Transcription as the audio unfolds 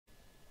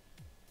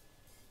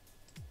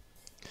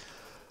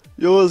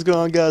Yo, what's going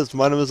on, guys?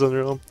 My name is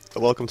Unreal,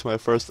 and welcome to my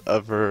first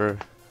ever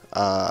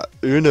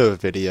Uno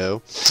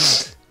video.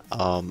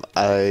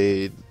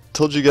 I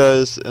told you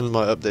guys in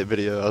my update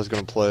video I was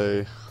gonna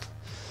play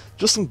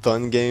just some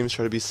fun games,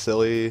 try to be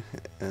silly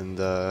and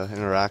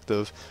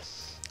interactive.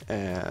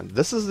 And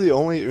this is the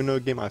only Uno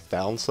game I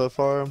found so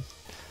far.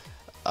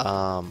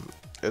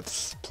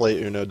 It's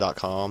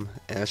playuno.com,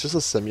 and it's just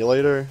a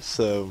simulator,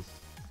 so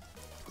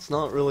it's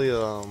not really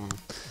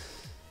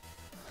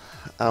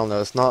I don't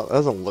know, it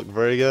doesn't look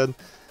very good.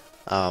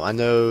 I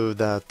know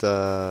that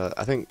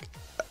I think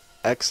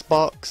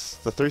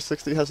Xbox, the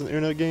 360 has an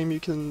Uno game you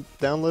can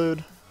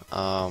download.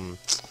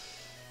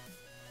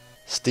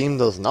 Steam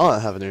does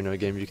not have an Uno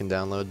game you can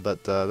download,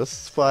 but this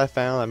is what I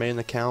found. I made an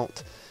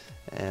account,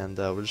 and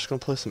we're just gonna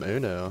play some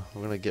Uno.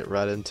 We're gonna get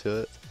right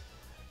into it.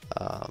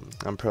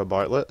 I'm Pro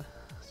Bartlett,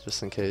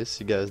 just in case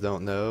you guys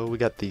don't know. We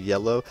got the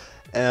yellow,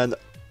 and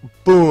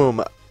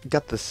boom,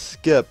 got the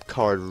skip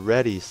card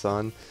ready,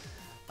 son.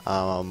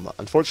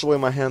 Unfortunately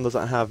my hand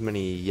doesn't have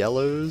many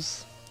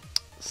yellows,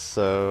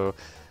 so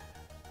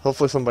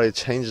hopefully somebody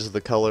changes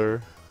the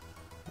color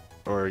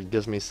or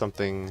gives me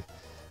something,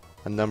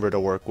 a number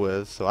to work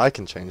with so I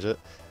can change it.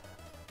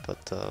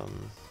 But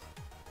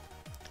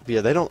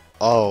yeah, they don't.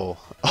 Oh,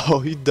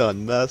 you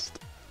done messed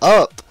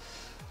up.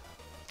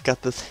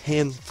 Got this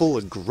hand full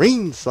of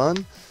green,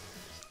 son.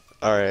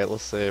 Alright,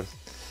 let's see.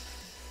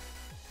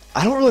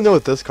 I don't really know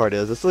what this card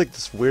is. It's like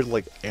this weird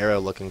like arrow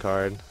looking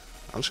card.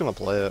 I'm just gonna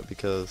play it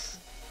because,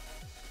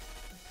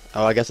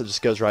 oh, I guess it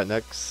just goes right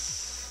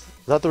next.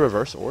 Is that the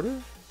reverse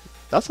order?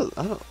 I don't see.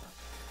 I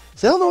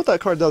don't know what that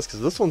card does because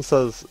this one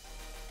says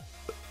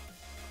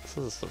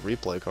it's the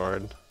replay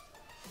card.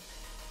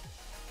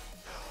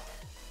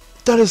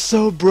 That is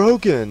so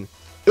broken.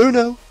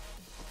 Uno,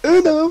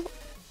 Uno.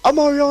 I'm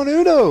already on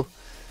Uno.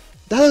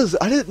 That is.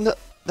 I didn't know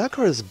that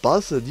card is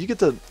busted. You get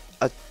to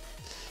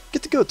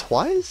go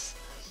twice.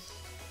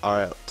 All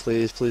right,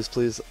 please, please,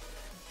 please.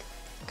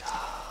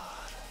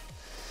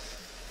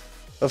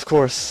 Of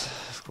course.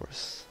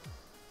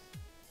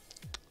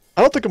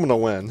 I don't think I'm gonna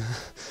win.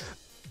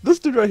 This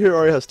dude right here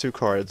already has 2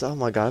 cards. Oh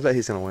my god, I bet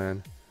he's gonna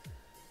win.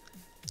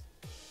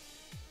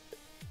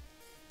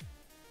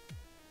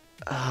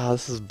 Ah,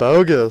 this is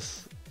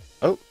bogus.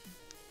 Oh.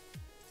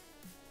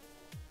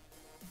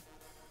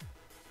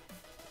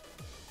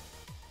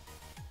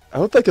 I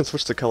hope they can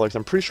switch the colors.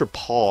 I'm pretty sure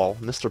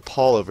Mr.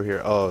 Paul over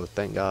here. Oh,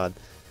 thank god.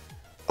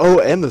 Oh,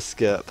 and the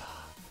skip.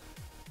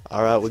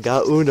 Alright, we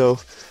got Uno.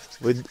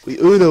 We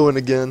Unoing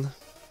again.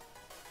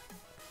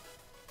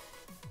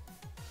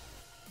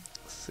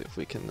 Let's see if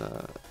we can,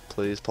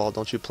 please, Paul,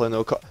 don't you play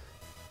no card.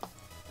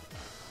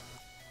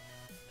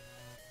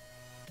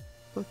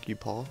 Fuck you,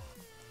 Paul.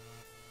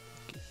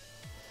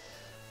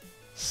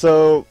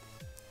 So,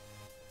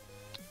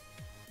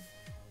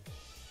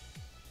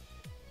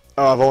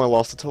 oh, I've only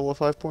lost a total of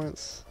 5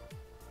 points.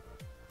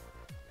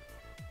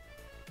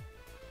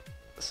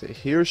 Let's see,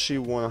 he or she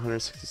won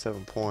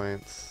 167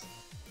 points.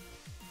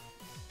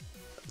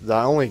 Did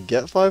I only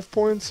get 5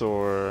 points,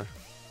 or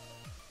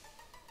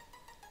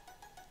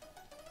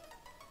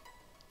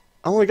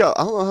I don't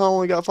know how I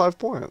only got 5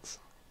 points.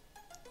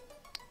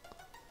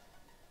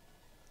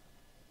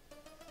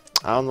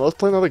 I don't know, let's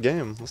play another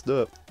game. Let's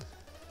do it.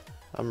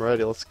 I'm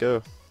ready, let's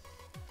go.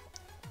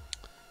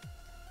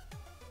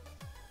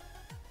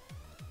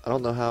 I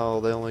don't know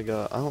how I only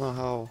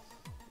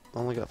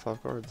got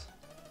 5 cards.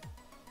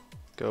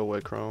 Go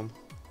away, Chrome.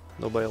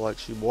 Nobody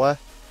likes you, boy.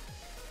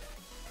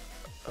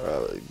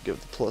 Alright,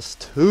 give the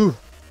 +2.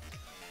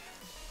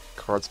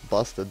 Card's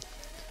busted.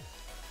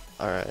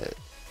 Alright.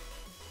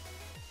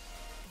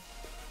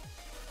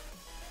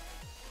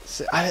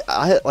 See,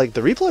 I like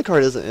the replay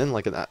card isn't in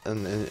like in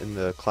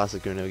the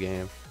classic Uno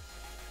game.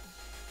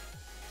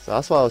 So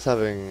that's why I was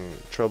having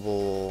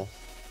trouble.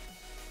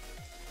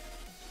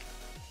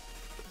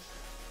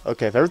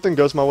 Okay, if everything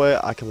goes my way,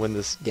 I can win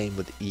this game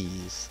with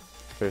ease.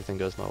 If everything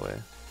goes my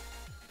way.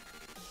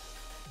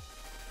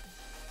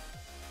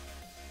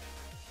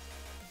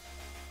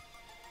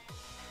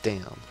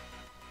 Damn.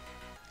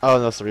 Oh,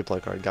 no, it's the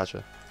replay card.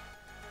 Gotcha.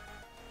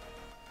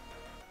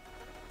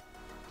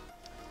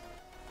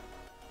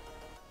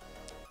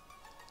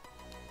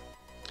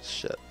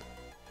 Shit.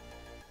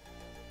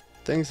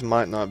 Things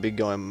might not be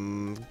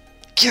going.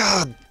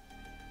 God!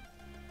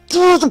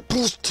 I'm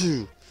supposed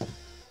to!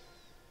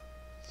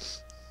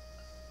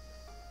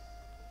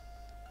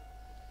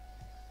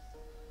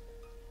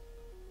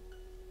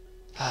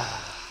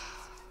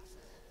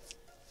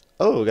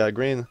 Oh, got a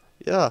green.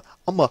 Yeah,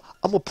 I'm a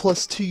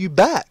 +2 you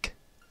back.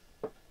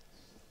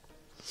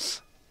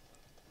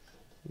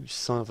 You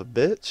son of a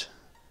bitch.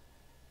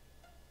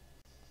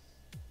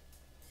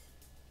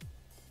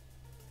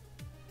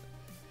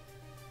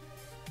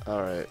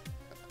 Alright.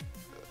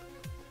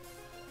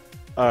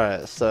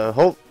 Alright, so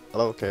hope.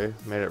 Oh, okay,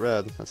 made it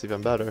red. That's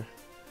even better.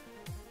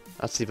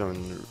 That's.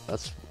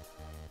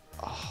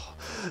 Oh,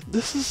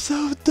 this is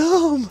so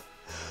dumb!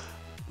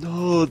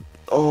 No.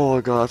 Oh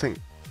my god, I think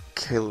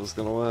Caleb's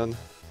gonna win.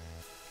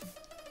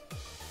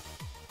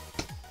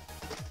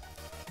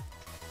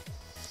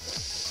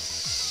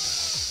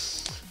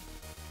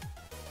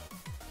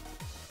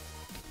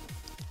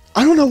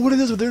 I don't know what it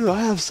is with Uno.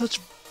 I have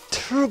such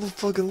terrible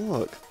fucking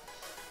luck.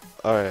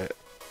 Alright.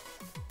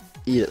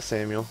 Eat it,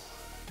 Samuel.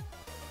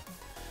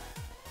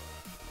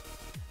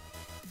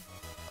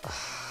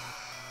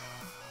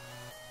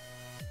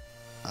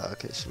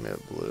 Okay, she made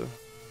it blue.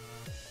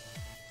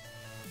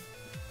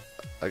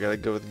 I gotta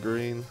go with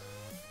green.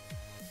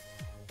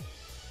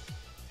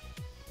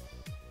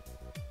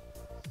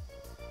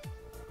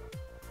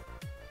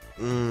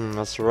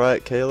 That's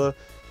right, Kayla.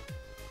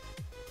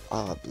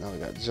 Oh, now we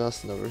got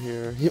Justin over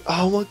here.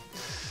 Oh my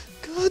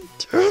god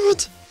damn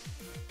it!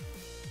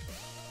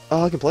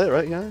 Oh, I can play it,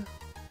 right? Yeah.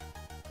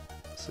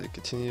 So you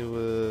continue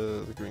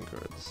with the green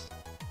cards.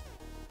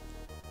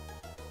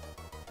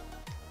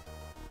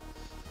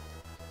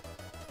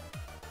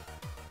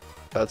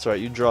 That's right,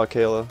 you draw,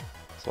 Kayla.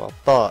 That's what I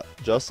thought.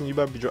 Justin, you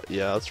better be draw.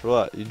 Yeah, that's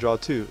right. You draw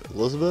two.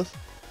 Elizabeth?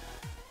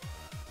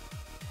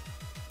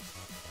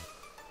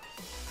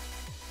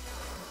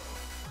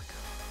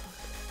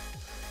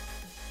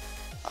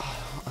 I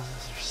don't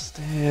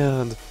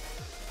understand.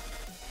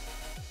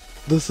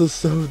 This is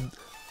so...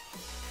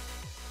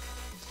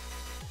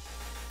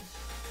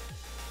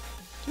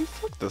 Dude,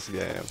 fuck this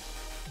game.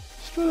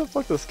 Straight up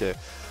fuck this game.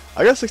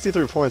 I got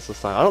 63 points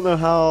this time. I don't know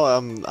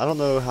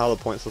how the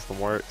point system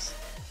works.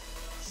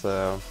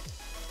 So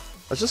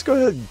let's just go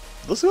ahead.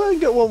 Let's go ahead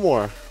and get one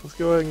more. Let's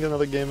go ahead and get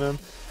another game in.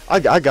 I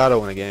gotta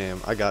win a game.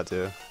 I got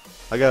to.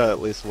 I gotta at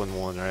least win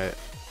one, right?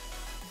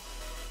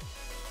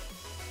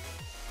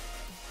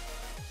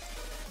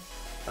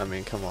 I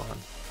mean, come on.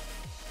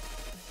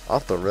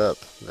 Off the rip,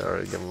 they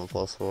already give him a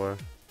 +4.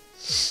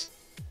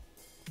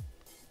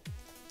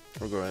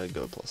 We're going to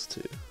go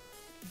 +2.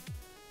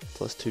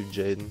 +2,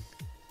 Jaden.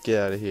 Get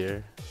out of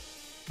here.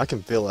 I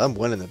can feel it. I'm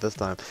winning it this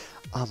time.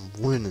 I'm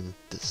winning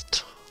this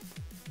time.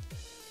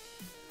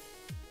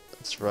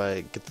 That's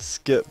right. Get the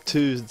skip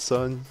too,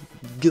 son.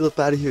 Get up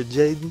out of here,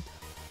 Jaden.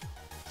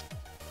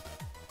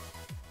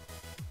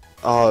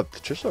 Oh,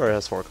 Patricia already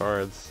has 4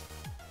 cards.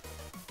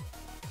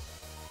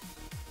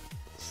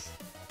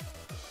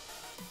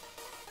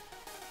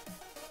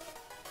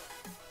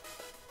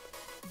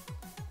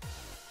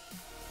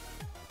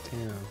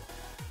 Damn.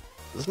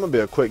 This might be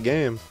a quick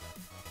game.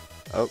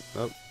 Oh. She's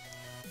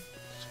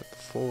got the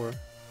 4.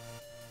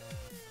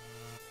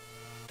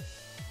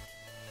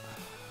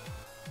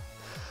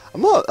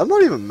 I'm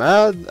not even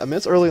mad. I mean,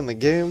 it's early in the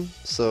game,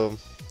 so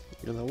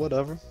you know,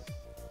 whatever.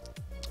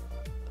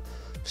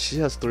 She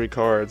has 3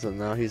 cards, and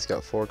now he's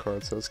got 4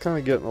 cards, so it's kind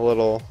of getting a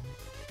little.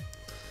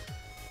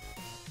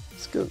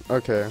 It's good.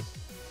 Okay,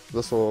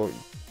 this will.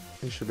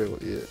 He should be able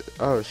to eat.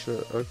 Oh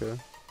shit. Okay,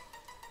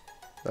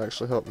 that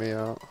actually helped me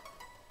out.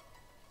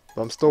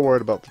 But I'm still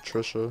worried about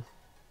Patricia.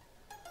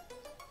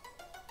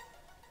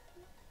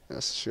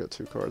 Yes, she got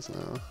 2 cards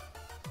now.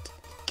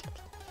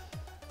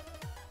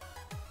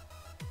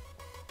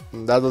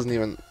 That doesn't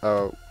even.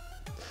 Oh.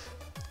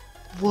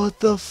 What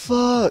the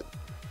fuck?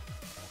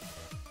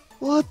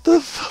 What the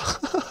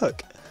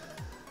fuck?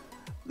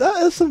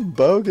 That is some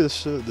bogus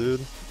shit, dude.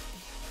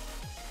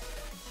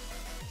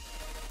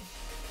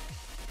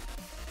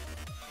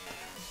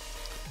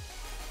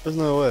 There's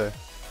no way.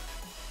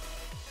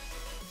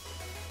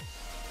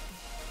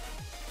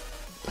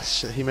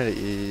 Shit, he made it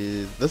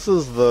easy. This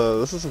is.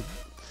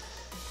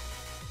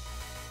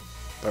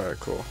 Alright,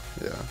 cool.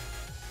 Yeah.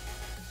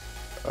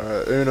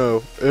 Alright, Uno,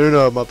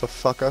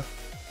 motherfucker.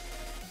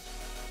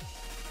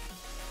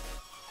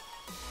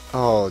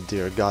 Oh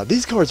dear God,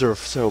 these cards are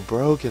so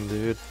broken,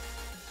 dude.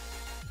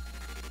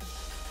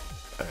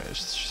 Alright,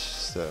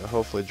 so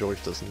hopefully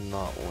George does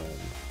not win.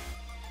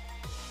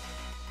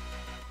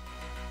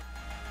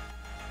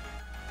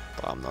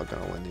 But I'm not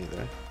gonna win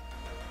either.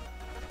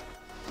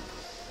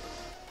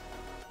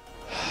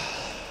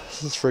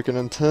 This is freaking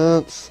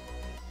intense.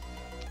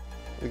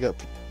 We got,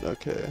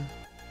 okay.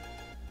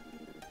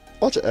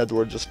 Watch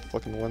Edward just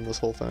fucking win this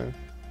whole thing.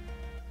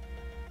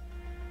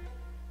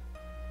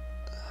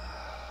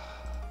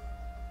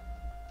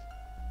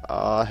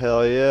 Ah,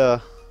 hell yeah.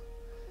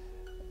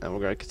 And we're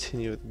gonna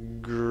continue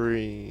with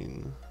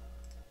green.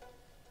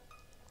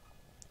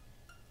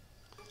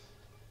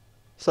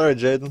 Sorry,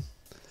 Jaden.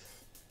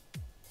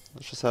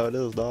 That's just how it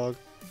is, dog.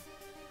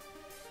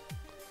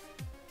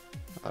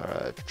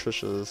 Alright,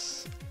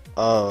 Patricia's.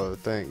 Oh,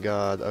 thank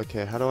God.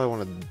 Okay, how do I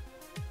want to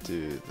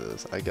do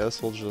this? I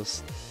guess we'll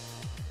just.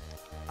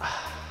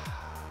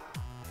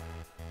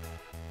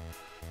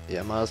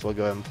 Yeah, might as well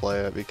go ahead and play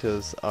it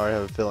because I already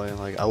have a feeling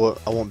like I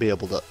won't be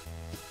able to.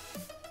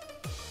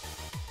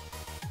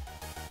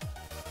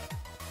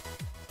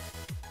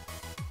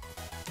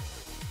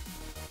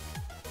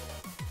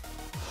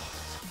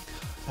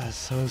 That's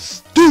so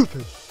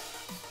stupid.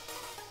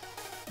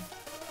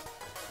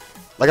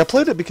 Like, I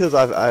played it because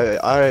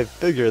I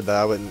figured that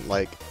I wouldn't,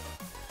 like,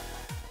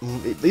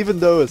 even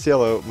though it's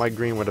yellow, my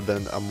green would have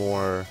been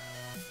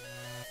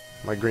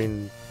my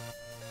green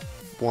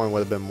one would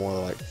have been more,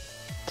 like,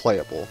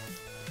 playable.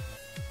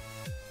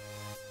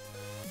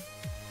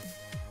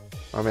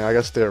 I mean, I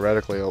guess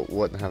theoretically it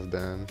wouldn't have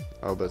been.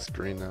 Oh, but it's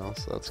green now,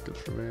 so that's good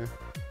for me.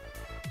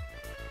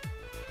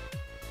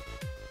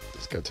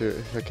 Just got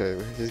 2.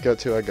 Okay, he's got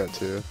 2, I got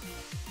 2.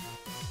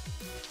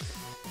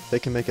 They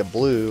can make it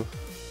blue.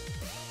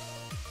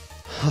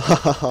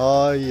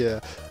 Oh yeah.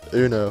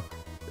 Uno.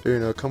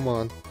 Uno, come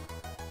on.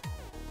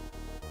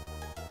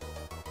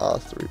 Ah,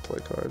 3 play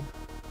card.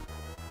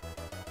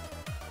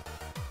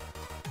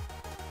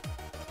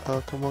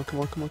 Oh, come on, come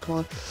on, come on, come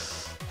on.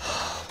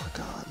 Oh my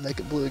god, make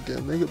it blue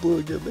again, make it blue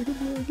again, make it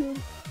blue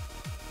again.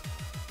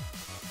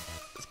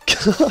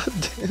 God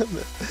damn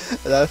it.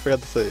 And I forgot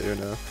to say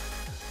Uno.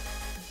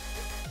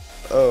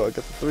 Oh, I got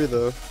the 3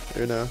 though.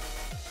 Uno.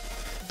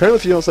 Apparently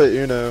if you don't say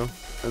Uno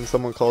and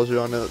someone calls you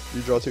on it,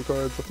 you draw 2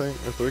 cards, I think,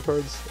 or 3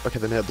 cards. Okay,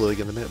 they made it blue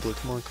again, they made it blue.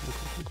 Come on, come on,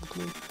 come on, come on,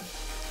 come on.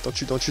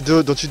 Don't you do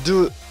it, don't you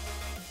do it.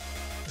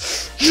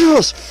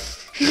 Yes!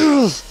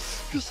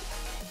 Yes! Yes!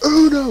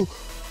 Uno!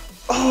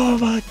 Oh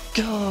my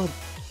god!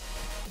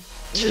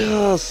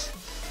 Yes!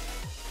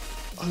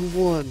 I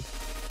won.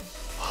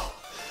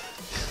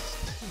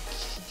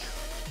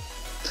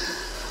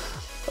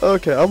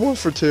 Okay, I'm 1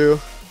 for 2.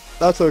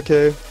 That's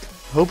okay.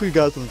 Hope you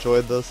guys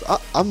enjoyed this.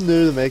 I'm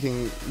new to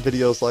making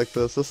videos like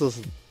this. This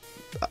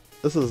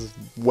is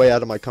way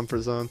out of my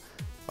comfort zone.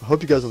 I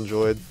hope you guys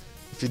enjoyed.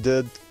 If you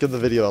did, give the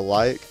video a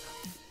like.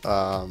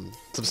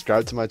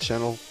 Subscribe to my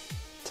channel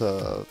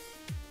to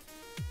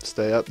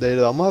stay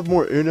updated. I'm gonna have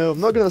more Uno. I'm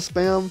not gonna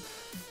spam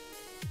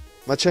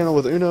my channel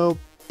with Uno,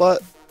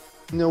 but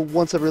you know,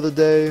 once every other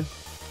day,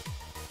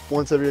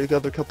 once every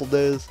other couple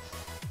days,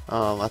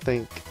 I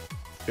think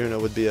Uno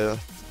would be a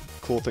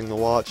cool thing to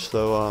watch.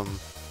 So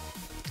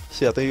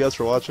yeah, thank you guys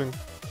for watching.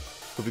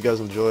 Hope you guys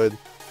enjoyed.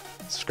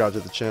 Subscribe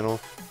to the channel.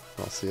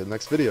 I'll see you in the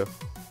next video.